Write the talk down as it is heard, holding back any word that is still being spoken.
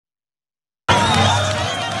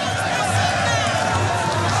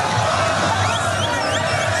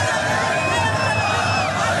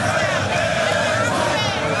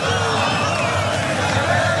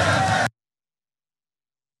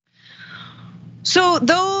So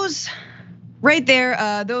those right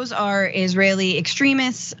there, those are Israeli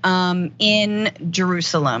extremists in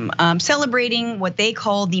Jerusalem, celebrating what they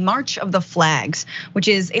call the March of the Flags, which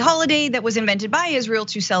is a holiday that was invented by Israel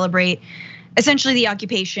to celebrate essentially the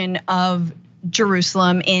occupation of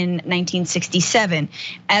Jerusalem in 1967.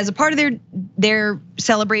 As a part of their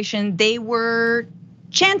celebration, they were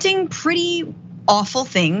chanting pretty awful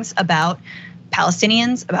things about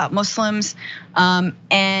Palestinians, about Muslims,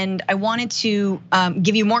 and I wanted to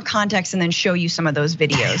give you more context and then show you some of those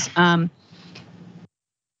videos.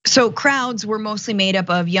 So crowds were mostly made up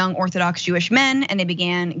of young Orthodox Jewish men, and they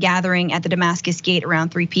began gathering at the Damascus Gate around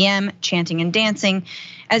 3 p.m., chanting and dancing.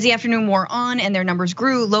 As the afternoon wore on and their numbers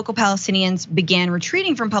grew, local Palestinians began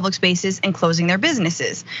retreating from public spaces and closing their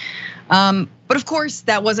businesses. But of course,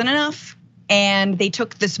 that wasn't enough, and they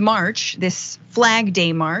took this march, this Flag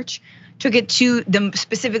Day march, took it to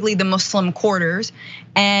specifically the Muslim quarters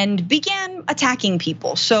and began attacking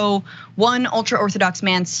people. So one ultra-Orthodox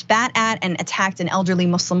man spat at and attacked an elderly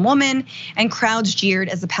Muslim woman, and crowds jeered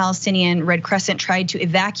as the Palestinian Red Crescent tried to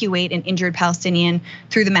evacuate an injured Palestinian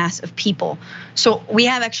through the mass of people. So we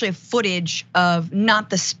have actually a footage of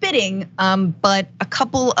not the spitting, but a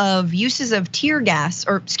couple of uses of tear gas,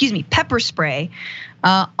 or excuse me, pepper spray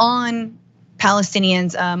on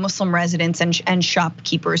Palestinians, Muslim residents and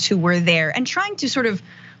shopkeepers who were there and trying to sort of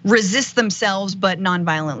resist themselves, but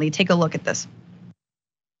non-violently. Take a look at this.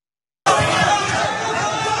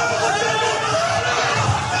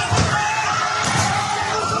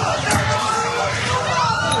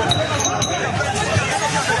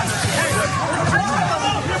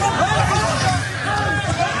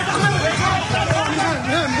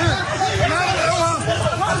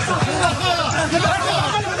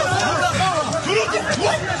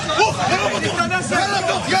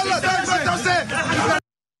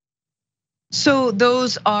 So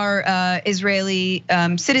those are Israeli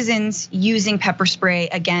citizens using pepper spray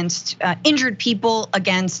against injured people,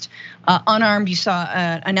 against unarmed. You saw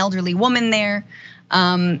an elderly woman there.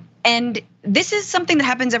 And this is something that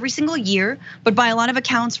happens every single year, but by a lot of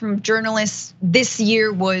accounts from journalists, this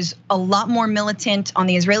year was a lot more militant on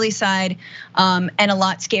the Israeli side, and a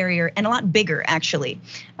lot scarier and a lot bigger, actually.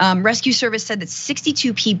 Rescue Service said that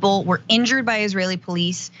 62 people were injured by Israeli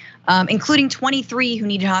police, including 23 who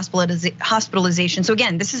needed hospitalization. So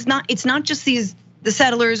again, it's not just the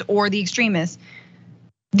settlers or the extremists.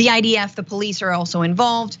 The IDF, the police are also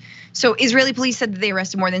involved. So Israeli police said that they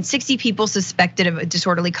arrested more than 60 people suspected of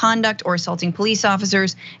disorderly conduct or assaulting police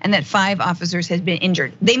officers, and that 5 officers had been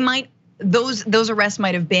injured. Those arrests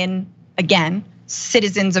might have been, again,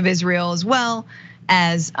 citizens of Israel as well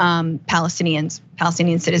as Palestinian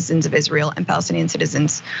citizens of Israel and Palestinian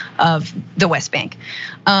citizens of the West Bank.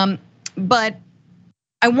 But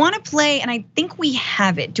I want to play, and I think we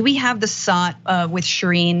have it. Do we have the SOT with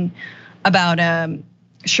Shireen about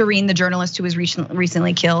Shireen, the journalist who was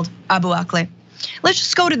recently killed, Abu Akleh? Let's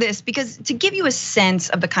just go to this, because to give you a sense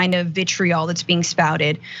of the kind of vitriol that's being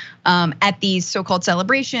spouted at these so-called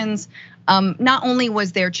celebrations, not only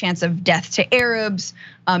was there chants of death to Arabs,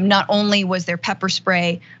 not only was there pepper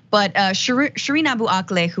spray, but Shireen Abu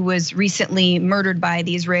Akleh, who was recently murdered by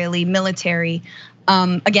the Israeli military,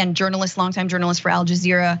 again, longtime journalist for Al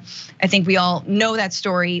Jazeera. I think we all know that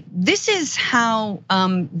story. This is how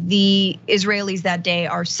the Israelis that day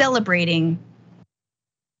are celebrating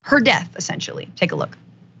her death, essentially. Take a look.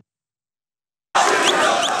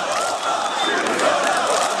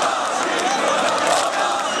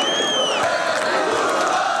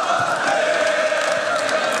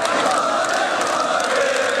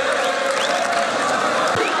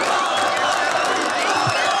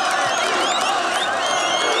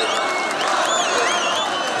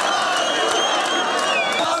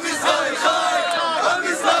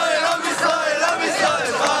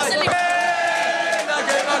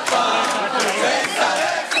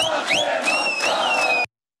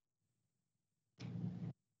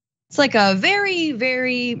 It's like a very,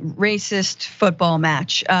 very racist football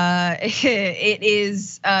match. It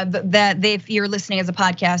is that if you're listening as a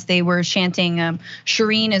podcast, they were chanting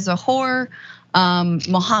Shireen is a whore,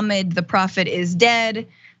 Muhammad the prophet is dead,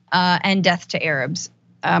 and death to Arabs.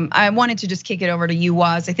 I wanted to just kick it over to you,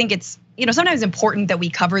 Waz. I think it's sometimes important that we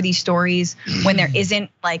cover these stories when there isn't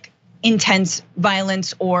like intense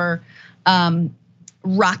violence or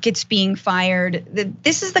rockets being fired.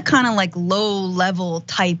 This is the kind of like low level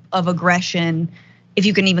type of aggression, if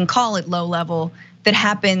you can even call it low level, that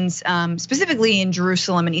happens specifically in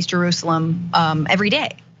Jerusalem and East Jerusalem every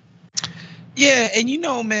day. Yeah,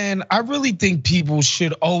 and man, I really think people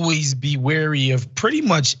should always be wary of pretty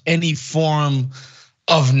much any form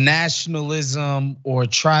of nationalism or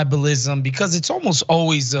tribalism, because it's almost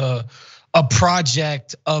always a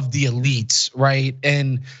project of the elites, right?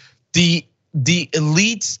 And the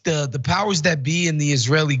elites, the powers that be in the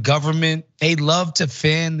Israeli government, they love to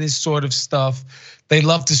fan this sort of stuff. They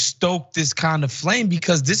love to stoke this kind of flame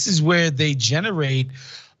because this is where they generate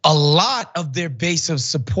a lot of their base of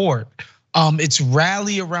support. It's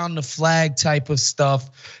rally around the flag type of stuff.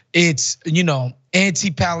 It's,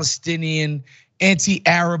 anti-Palestinian,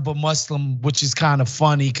 anti-Arab or Muslim, which is kind of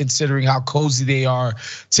funny considering how cozy they are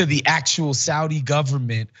to the actual Saudi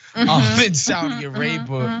government in Saudi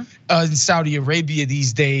Arabia,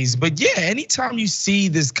 these days. But yeah, anytime you see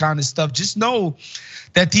this kind of stuff, just know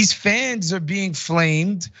that these fans are being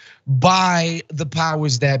flamed by the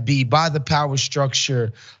powers that be, by the power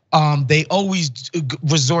structure. They always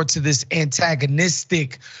resort to this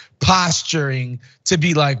antagonistic posturing to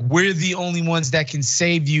be like, we're the only ones that can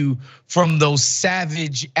save you from those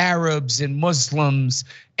savage Arabs and Muslims.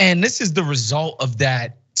 And this is the result of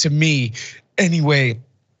that to me anyway.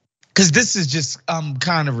 Because this is just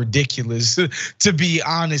kind of ridiculous, to be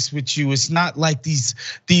honest with you. It's not like these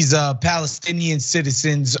Palestinian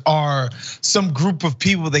citizens are some group of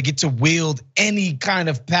people that get to wield any kind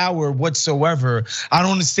of power whatsoever. I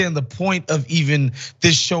don't understand the point of even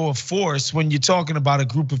this show of force when you're talking about a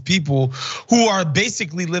group of people who are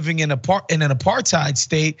basically living in an apartheid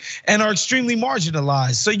state and are extremely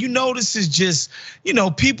marginalized. So this is just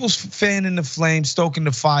people fanning the flames, stoking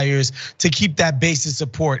the fires to keep that base of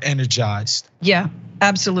support energized. Yeah,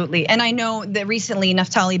 absolutely. And I know that recently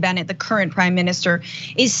Naftali Bennett, the current prime minister,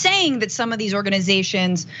 is saying that some of these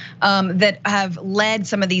organizations that have led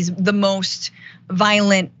some of the most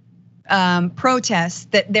violent protests,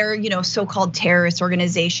 that they're so-called terrorist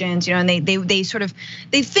organizations, and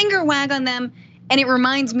they finger wag on them. And it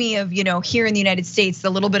reminds me of, here in the United States,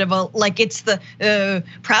 the little bit of it's the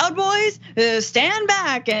Proud Boys, stand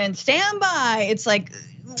back and stand by. It's like,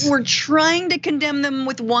 we're trying to condemn them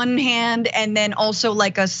with one hand and then also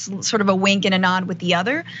like a sort of a wink and a nod with the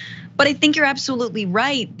other. But I think you're absolutely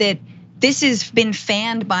right that this has been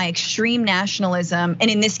fanned by extreme nationalism. And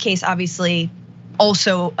in this case, obviously,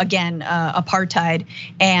 also, again, apartheid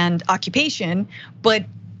and occupation. But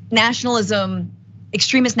nationalism,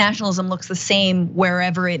 extremist nationalism looks the same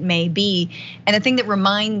wherever it may be. And the thing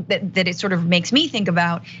that it sort of makes me think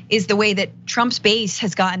about is the way that Trump's base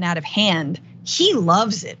has gotten out of hand. He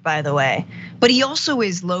loves it, by the way, but he also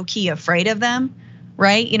is low-key afraid of them,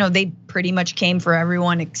 right? They pretty much came for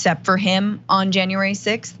everyone except for him on January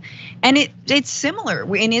 6th. And it's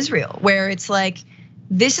similar in Israel, where it's like,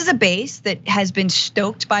 this is a base that has been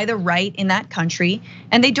stoked by the right in that country,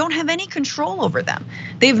 and they don't have any control over them.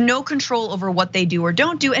 They have no control over what they do or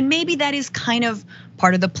don't do, and maybe that is kind of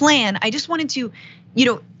part of the plan. I just wanted to,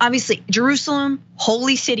 obviously Jerusalem,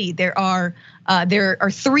 holy city, there are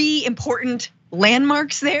 3 important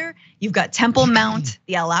landmarks there. You've got Temple Mount,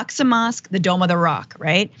 the Al-Aqsa Mosque, the Dome of the Rock,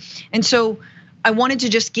 right? And so I wanted to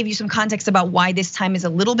just give you some context about why this time is a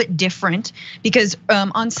little bit different, because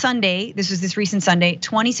on Sunday, this recent Sunday,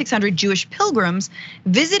 2,600 Jewish pilgrims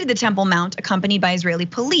visited the Temple Mount accompanied by Israeli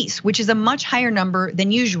police, which is a much higher number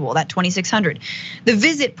than usual, that 2,600. The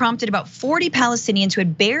visit prompted about 40 Palestinians who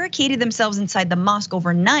had barricaded themselves inside the mosque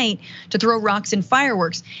overnight to throw rocks and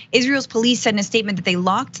fireworks. Israel's police said in a statement that they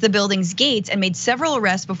locked the building's gates and made several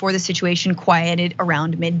arrests before the situation quieted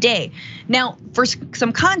around midday. Now, for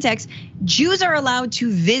some context, Jews are allowed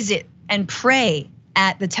to visit and pray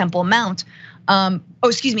at the Temple Mount.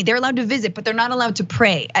 They're allowed to visit, but they're not allowed to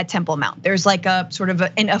pray at Temple Mount. There's like a sort of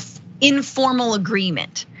an informal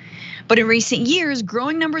agreement. But in recent years,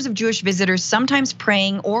 growing numbers of Jewish visitors, sometimes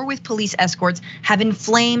praying or with police escorts, have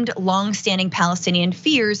inflamed long-standing Palestinian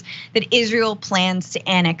fears that Israel plans to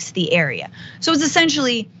annex the area. So it's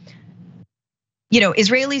essentially,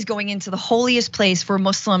 Israelis going into the holiest place for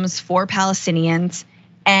Muslims, for Palestinians,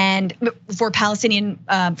 and for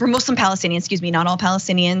Muslim Palestinians, not all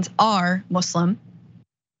Palestinians are Muslim.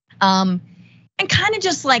 And kind of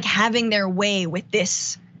just like having their way with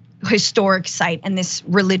this historic site and this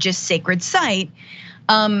religious sacred site,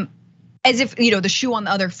 as if the shoe on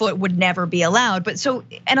the other foot would never be allowed. But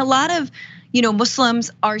and a lot of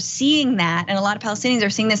Muslims are seeing that, and a lot of Palestinians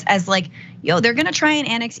are seeing this as like, they're gonna try and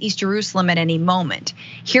annex East Jerusalem at any moment.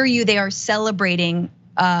 They are celebrating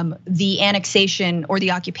the annexation or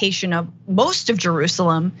the occupation of most of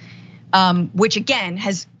Jerusalem, which again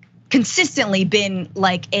has consistently been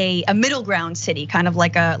like a middle ground city, kind of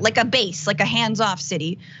like a base, like a hands-off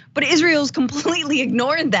city. But Israel's completely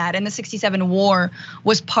ignored that, and the '67 war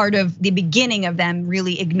was part of the beginning of them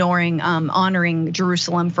really ignoring, honoring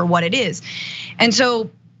Jerusalem for what it is. And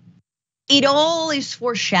so it all is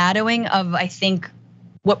foreshadowing of, I think,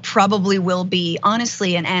 what probably will be,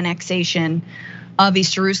 honestly, an annexation of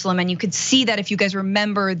East Jerusalem. And you could see that if you guys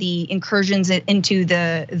remember the incursions into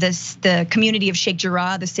the community of Sheikh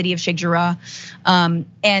Jarrah, the city of Sheikh Jarrah, and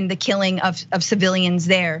the killing of civilians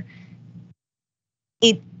there.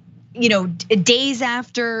 Days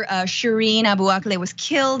after Shireen Abu Akleh was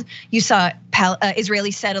killed, you saw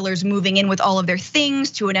Israeli settlers moving in with all of their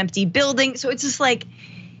things to an empty building. So it's just like,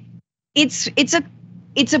 it's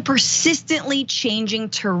a persistently changing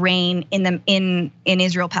terrain in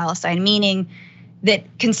Israel-Palestine, meaning that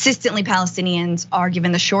consistently Palestinians are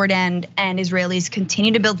given the short end, and Israelis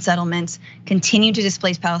continue to build settlements, continue to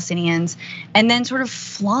displace Palestinians, and then sort of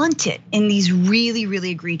flaunt it in these really,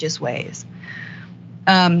 really egregious ways.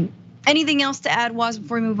 Anything else to add, Waz,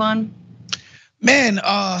 before we move on? Man,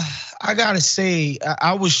 I gotta say,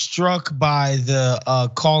 I was struck by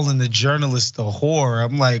the calling the journalist a whore.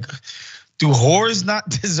 I'm like, do whores not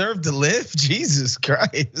deserve to live? Jesus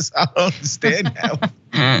Christ, I don't understand that.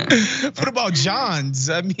 What about Johns?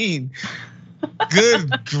 I mean,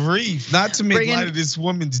 good grief. Not to make light of this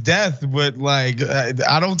woman's death, but like,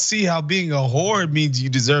 I don't see how being a whore means you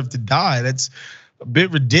deserve to die. That's a bit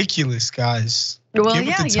ridiculous, guys. Well, Give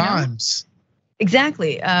it the times.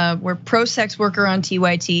 Exactly. We're pro-sex worker on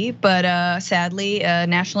TYT, but sadly,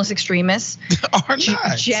 nationalist extremists are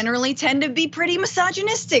not. Generally tend to be pretty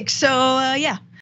misogynistic. So yeah.